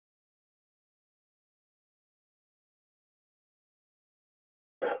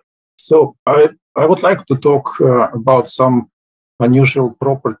So I would like to talk about some unusual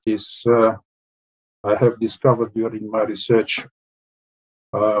properties I have discovered during my research,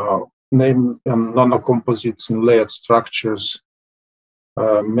 named nanocomposites in layered structures,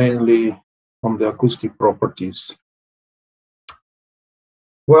 mainly from the acoustic properties.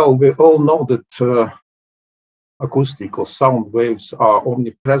 Well, we all know that acoustic or sound waves are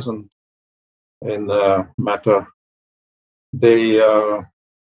omnipresent in matter. They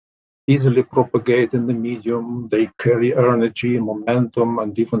easily propagate in the medium, they carry energy, momentum,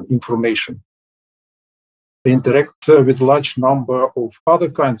 and even information. They interact with a large number of other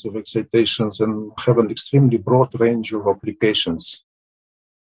kinds of excitations and have an extremely broad range of applications.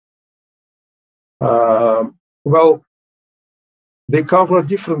 Well, they cover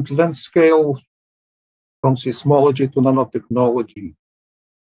different length scale from seismology to nanotechnology.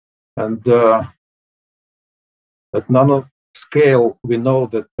 And at nanoscale, we know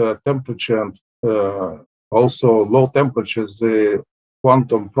that temperature and also low temperatures, the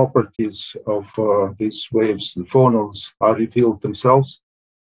quantum properties of these waves, the phonons, are revealed themselves.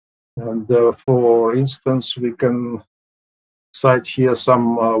 And for instance, we can cite here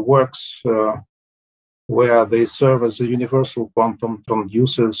some works where they serve as a universal quantum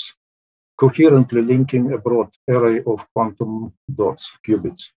transducers, coherently linking a broad array of quantum dots,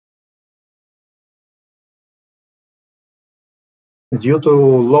 qubits. Due to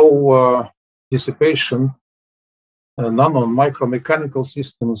low dissipation, nano and micromechanical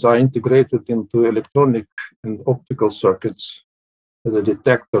systems are integrated into electronic and optical circuits, the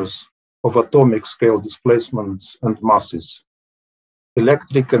detectors of atomic scale displacements and masses,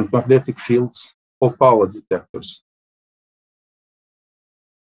 electric and magnetic fields, or power detectors.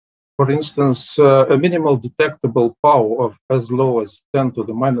 For instance, a minimal detectable power of as low as 10 to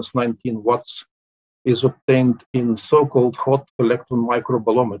the minus 19 watts is obtained in so-called hot electron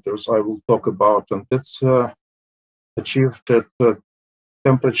microbolometers I will talk about, and that's achieved at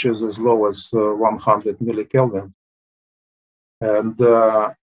temperatures as low as 100 millikelvin. And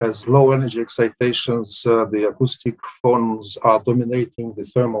as low energy excitations, the acoustic phonons are dominating the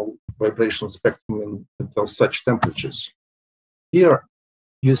thermal vibration spectrum until such temperatures. Here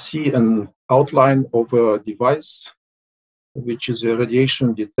you see an outline of a device, which is a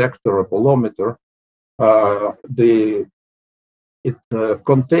radiation detector, a bolometer. It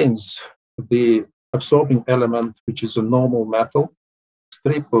contains the absorbing element, which is a normal metal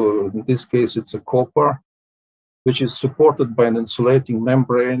strip. In this case, it's a copper, which is supported by an insulating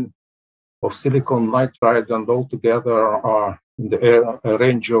membrane of silicon nitride, and altogether are in the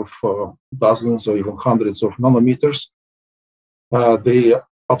range of dozens or even hundreds of nanometers. The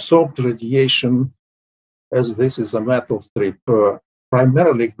absorbed radiation, as this is a metal strip,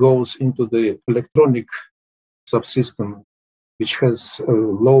 primarily goes into the electronic subsystem, which has a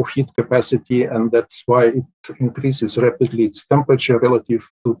low heat capacity, and that's why it increases rapidly its temperature relative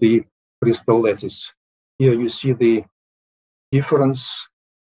to the crystal lattice. Here you see the difference.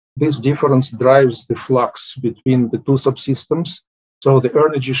 This difference drives the flux between the two subsystems, so the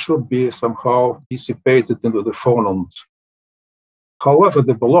energy should be somehow dissipated into the phonons. However,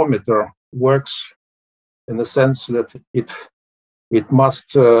 the bolometer works in the sense that it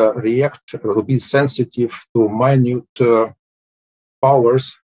must react or be sensitive to minute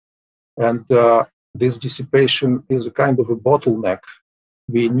powers, and this dissipation is a kind of a bottleneck.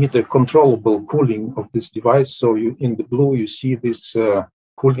 We need a controllable cooling of this device. So in the blue, you see this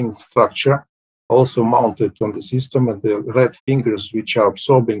cooling structure also mounted on the system, and the red fingers, which are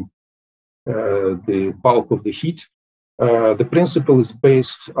absorbing the bulk of the heat. The principle is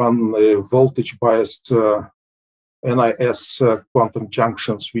based on voltage-biased NIS quantum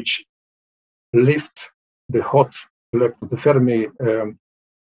junctions, which lift the hot the Fermi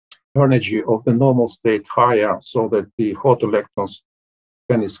energy of the normal state higher, so that the hot electrons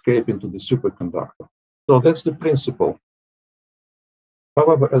can escape into the superconductor. So that's the principle.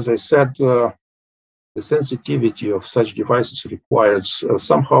 However, as I said, the sensitivity of such devices requires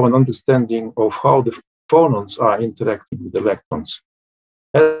somehow an understanding of how the phonons are interacting with electrons.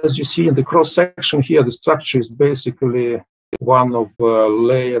 As you see in the cross-section here, the structure is basically one of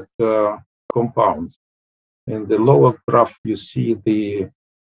layered compounds. In the lower graph, you see the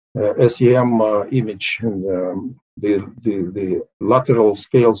SEM image. And, the lateral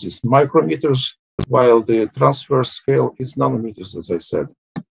scales is micrometers, while the transverse scale is nanometers, as I said.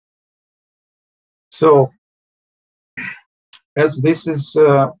 So, as this is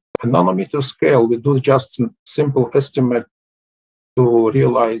a nanometer scale, we do just a simple estimate to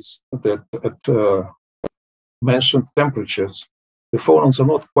realize that at mentioned temperatures, the phonons are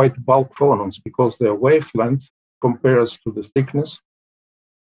not quite bulk phonons, because their wavelength compares to the thickness.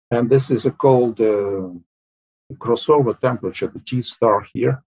 And this is called crossover temperature, the T star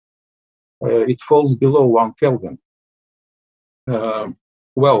here. It falls below 1 Kelvin.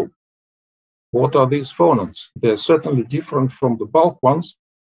 Well, what are these phonons? They're certainly different from the bulk ones.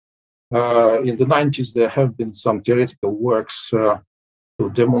 In the 90s, there have been some theoretical works to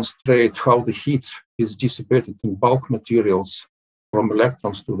demonstrate how the heat is dissipated in bulk materials from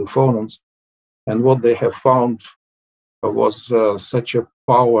electrons to the phonons. And what they have found was such a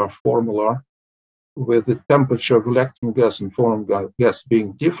power formula with the temperature of electron gas and phonon gas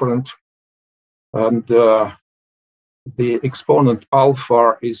being different. And the exponent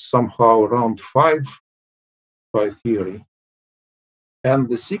alpha is somehow around 5 by theory. And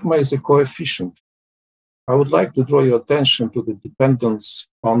the sigma is a coefficient. I would like to draw your attention to the dependence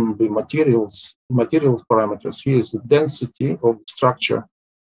on the materials parameters. Here is the density of the structure,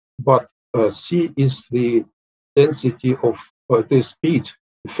 but C is the density of the speed,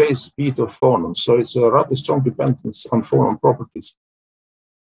 the phase speed of phonons. So it's a rather strong dependence on phonon properties.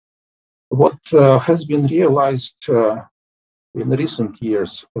 What has been realized in recent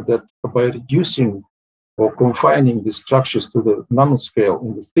years that by reducing or confining the structures to the nanoscale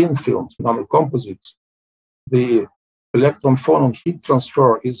in the thin films, nanocomposites, the electron phonon heat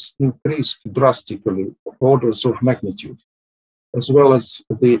transfer is increased drastically, orders of magnitude, as well as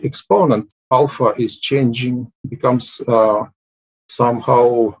the exponent alpha is changing, becomes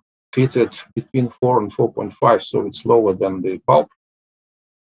somehow fitted between 4 and 4.5, so it's lower than the bulk.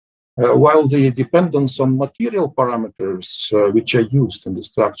 While the dependence on material parameters which are used in the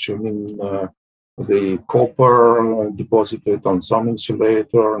structure, I mean the copper deposited on some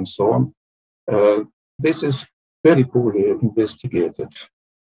insulator and so on, this is very poorly investigated.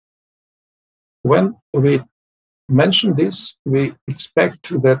 When we mention this, we expect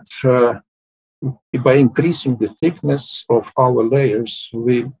that by increasing the thickness of our layers,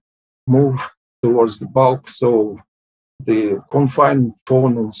 we move towards the bulk, so the confined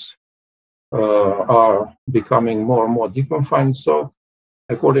phonons are becoming more and more deconfined. So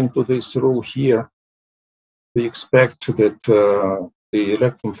according to this rule here, we expect that the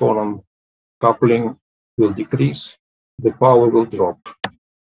electron phonon coupling will decrease, the power will drop.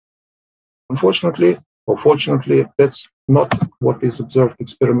 Unfortunately, or fortunately, that's not what is observed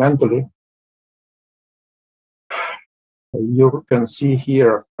experimentally. You can see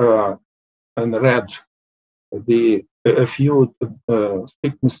here in red a few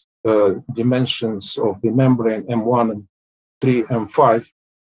thickness dimensions of the membrane M1 and 3, M5,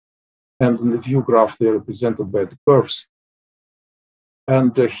 and in the view graph they're represented by the curves.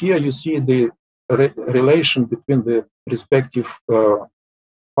 And here you see the relation between the respective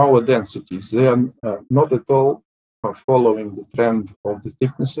power densities. They are not at all following the trend of the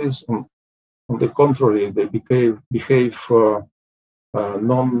thicknesses. On the contrary, they behave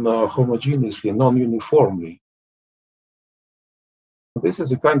non-homogeneously, non-uniformly. This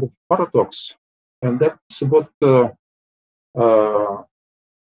is a kind of paradox, and that's what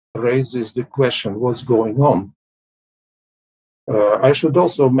raises the question, what's going on? I should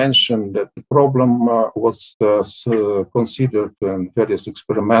also mention that the problem was considered in various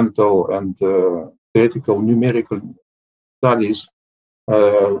experimental and theoretical numerical studies,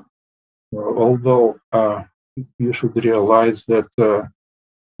 although you should realize that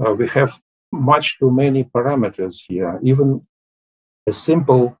we have much too many parameters here. Even a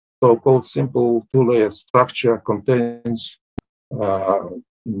simple, so-called simple two-layer structure contains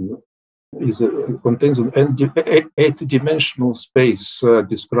contains an 8-dimensional space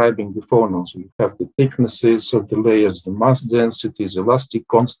describing the phonons. We have the thicknesses of the layers, the mass densities, elastic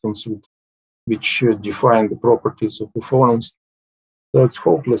constants, which define the properties of the phonons. So it's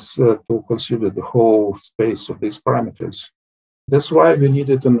hopeless to consider the whole space of these parameters. That's why we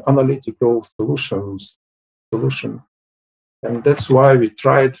needed an analytical solution. And that's why we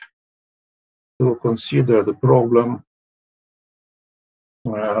tried to consider the problem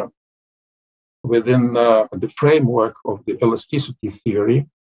within the framework of the elasticity theory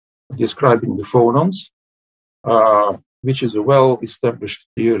describing the phonons, which is a well-established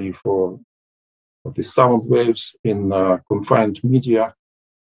theory for the sound waves in confined media.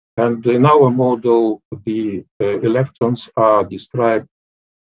 And in our model, the electrons are described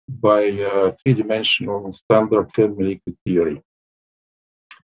by three-dimensional standard Fermi-liquid theory.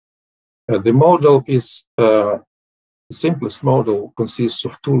 The model is the simplest model, consists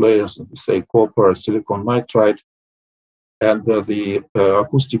of two layers, say copper, silicon nitride, and the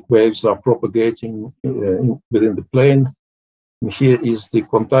acoustic waves are propagating within the plane. And here is the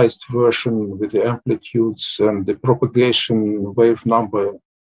quantized version with the amplitudes and the propagation wave number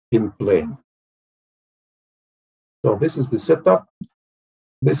in plane. So this is the setup.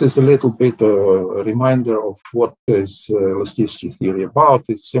 This is a little bit a reminder of what is elasticity theory about.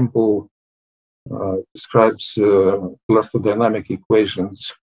 It's simple, describes elastodynamic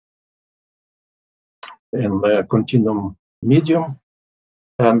equations in a continuum medium,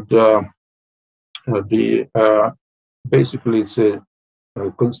 and basically it's the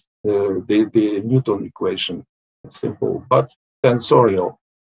Newton equation, simple but tensorial.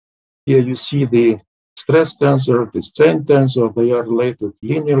 Here you see the stress tensor, the strain tensor, they are related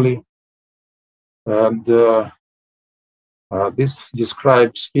linearly. And this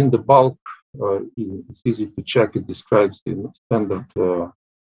describes in the bulk, it's easy to check, it describes the standard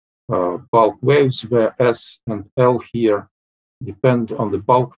bulk waves, where S and L here depend on the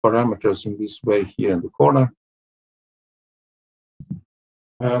bulk parameters in this way here in the corner.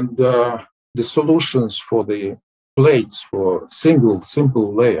 And the solutions for the plates for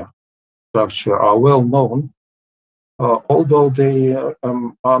simple layer structure are well known, although they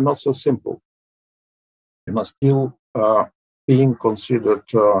are not so simple. They must still being considered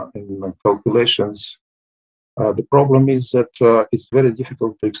in calculations. The problem is that it's very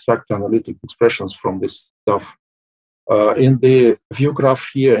difficult to extract analytic expressions from this stuff. In the view graph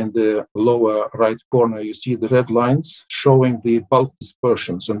here in the lower right corner, you see the red lines showing the bulk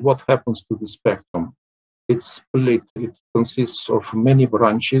dispersions and what happens to the spectrum. It's split, it consists of many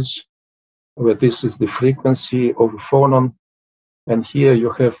branches, where this is the frequency of a phonon, and here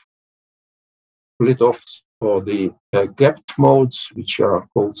you have split-offs or the gapped modes, which are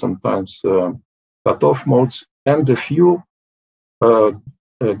called sometimes cut-off modes, and a few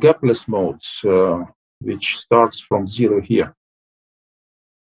gapless modes, which starts from 0 here.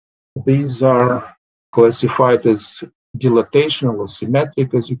 These are classified as dilatational or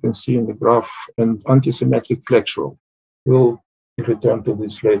symmetric, as you can see in the graph, and antisymmetric flexural. We'll return to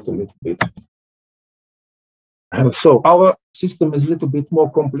this later a little bit. And so our system is a little bit more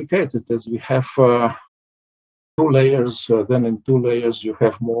complicated, as we have 2 layers. Then in 2 layers, you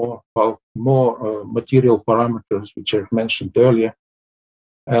have more material parameters, which I've mentioned earlier.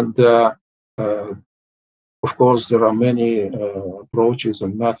 And of course, there are many approaches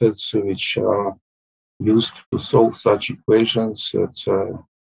and methods which are used to solve such equations. It's a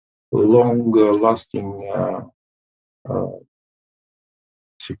long-lasting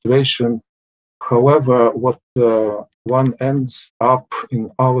situation. However, what one ends up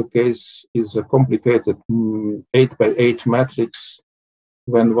in our case is a complicated 8x8 matrix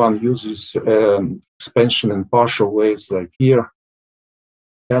when one uses expansion and partial waves like here.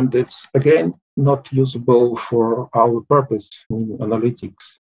 And it's, again, not usable for our purpose in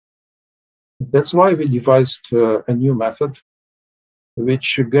analytics. That's why we devised a new method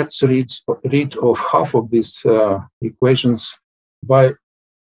which gets rid of half of these equations by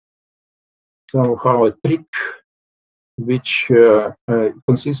somehow a trick which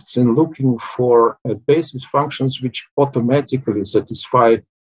consists in looking for basis functions which automatically satisfy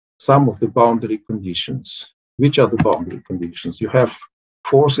some of the boundary conditions. Which are the boundary conditions? You have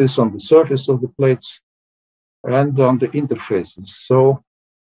forces on the surface of the plates and on the interfaces. So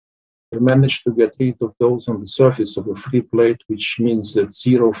we managed to get rid of those on the surface of a free plate, which means that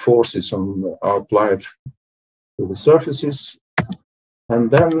 0 forces are applied to the surfaces.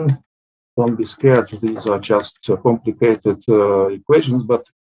 And then, don't be scared, these are just complicated equations, but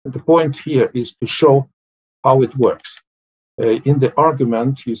the point here is to show how it works. In the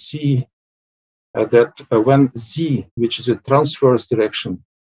argument, you see that when Z, which is a transverse direction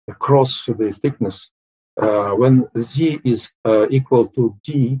across the thickness, when Z is equal to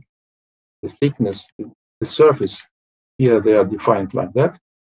D, the thickness, the surface, here they are defined like that,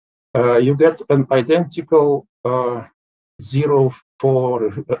 you get an identical 0 for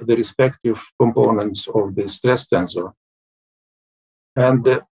the respective components of the stress tensor. And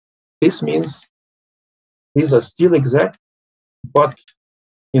this means these are still exact, but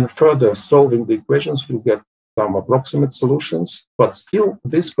in further solving the equations, you get some approximate solutions, but still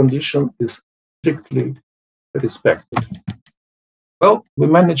this condition is strictly respected. Well, we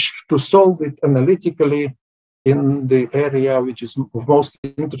managed to solve it analytically in the area which is of most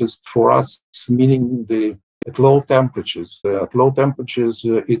interest for us, meaning at low temperatures. At low temperatures,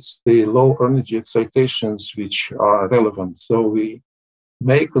 it's the low energy excitations which are relevant. So we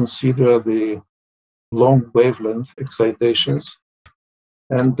may consider the long wavelength excitations.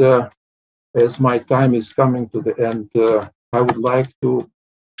 And as my time is coming to the end, I would like to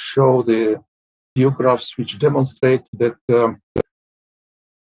show the view graphs which demonstrate that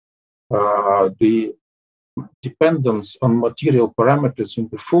the dependence on material parameters in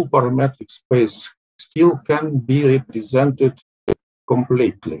the full parametric space still can be represented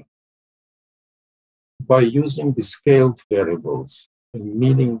completely by using the scaled variables.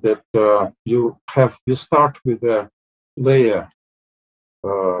 meaning that you start with a layer,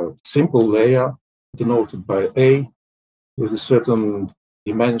 simple layer denoted by A, with a certain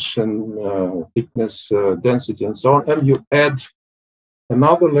dimension, thickness, density, and so on, and you add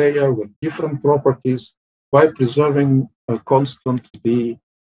another layer with different properties by preserving a constant the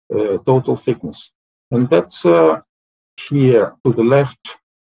total thickness. And that's here to the left.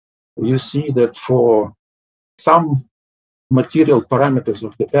 You see that for some material parameters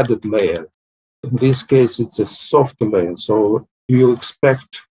of the added layer, in this case, it's a softer layer. So you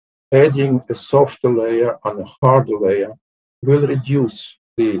expect adding a softer layer on a harder layer will reduce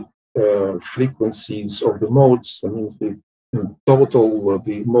the frequencies of the modes. That means in total,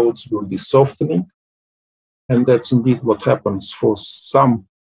 the modes will be softening. And that's indeed what happens for some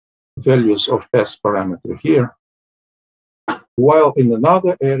values of S parameter here. While in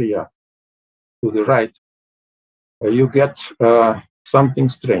another area to the right, you get something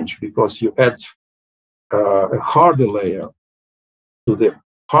strange because you add a harder layer to the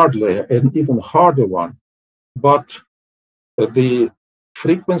hard layer, an even harder one, but the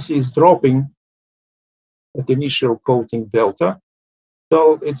frequency is dropping at the initial coating delta,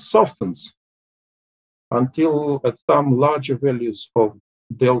 so it softens until at some larger values of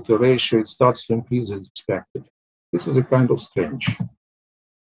delta ratio, it starts to increase as expected. This is a kind of strange.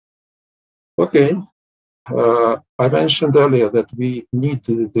 Okay, I mentioned earlier that we need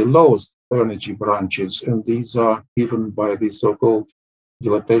the lowest energy branches, and these are given by the so-called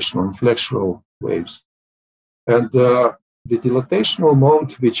dilatational and flexural waves. And the dilatational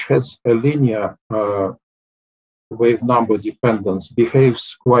mode, which has a linear wave number dependence,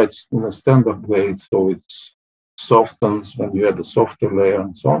 behaves quite in a standard way, so it softens when you add a softer layer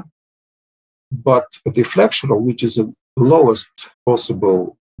and so on. But the flexural, which is the lowest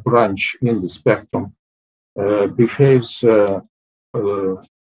possible branch in the spectrum, behaves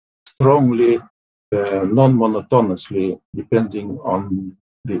strongly, non-monotonously, depending on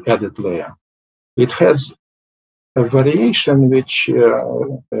the added layer. It has a variation which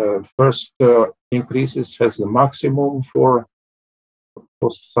first increases, has a maximum for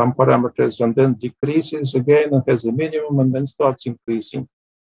some parameters, and then decreases again and has a minimum, and then starts increasing.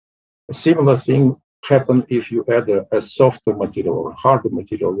 A similar thing happens if you add a softer material or harder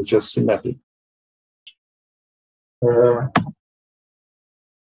material, which is symmetric.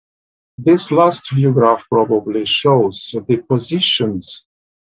 This last view graph probably shows the positions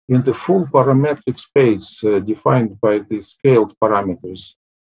in the full parametric space defined by the scaled parameters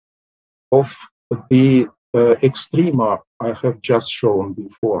of the extrema I have just shown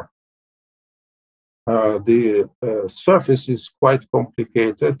before. The surface is quite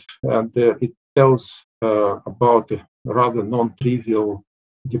complicated, and it tells about a rather non-trivial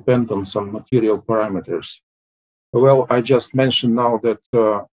dependence on material parameters. Well, I just mentioned now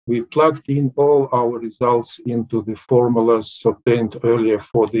that we plugged in all our results into the formulas obtained earlier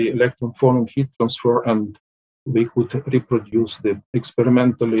for the electron forming heat transfer, and we could reproduce the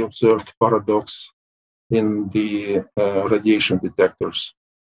experimentally observed paradox in the radiation detectors.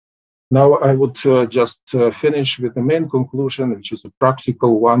 Now I would just finish with the main conclusion, which is a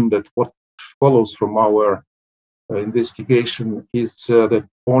practical one, that what follows from our investigation is that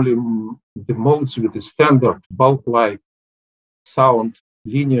only the modes with the standard bulk-like sound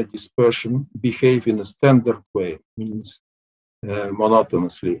linear dispersion behave in a standard way, means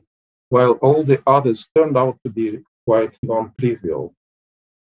monotonously, while all the others turned out to be quite non-trivial.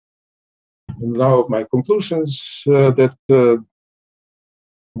 Now my conclusions that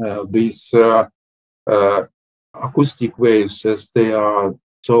these acoustic waves, as they are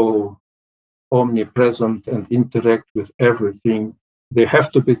so omnipresent and interact with everything, they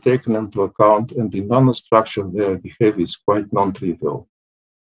have to be taken into account, and the nanostructure, their behavior is quite non-trivial.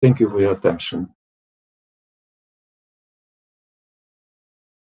 Thank you for your attention.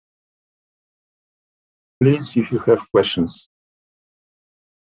 Please, if you have questions.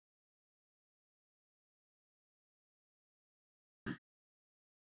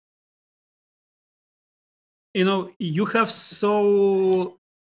 You know, you have so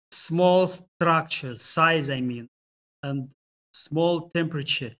small structures, size, I mean, and small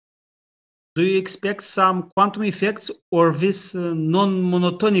temperature. Do you expect some quantum effects, or these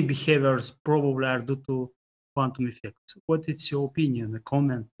non-monotonic behaviors probably are due to quantum effects? What is your opinion? A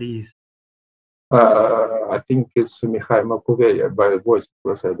comment, please. I think it's Mikhail Makuveya by voice,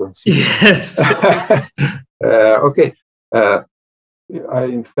 because I don't see yes. Okay. I,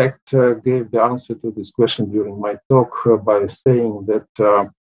 in fact, gave the answer to this question during my talk by saying that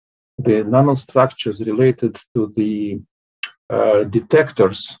the nanostructures related to the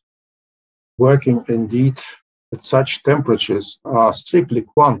detectors working indeed at such temperatures are strictly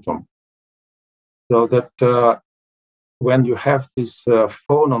quantum. So that when you have this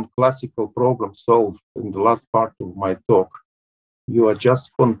phonon classical problem solved in the last part of my talk, you are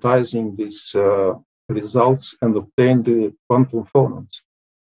just quantizing these results and obtain the quantum phonons.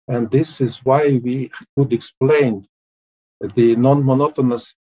 And this is why we could explain the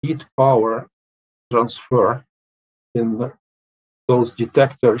non-monotonous heat power transfer in those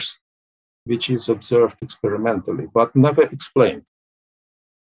detectors, which is observed experimentally, but never explained.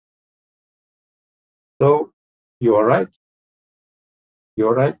 So you are right.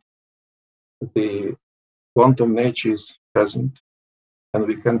 You're right. The quantum nature is present, and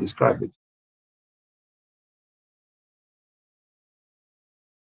we can describe it.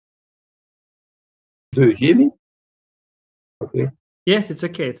 Do you hear me? Okay. Yes, it's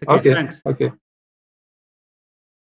okay. It's okay. Okay. Thanks. Okay.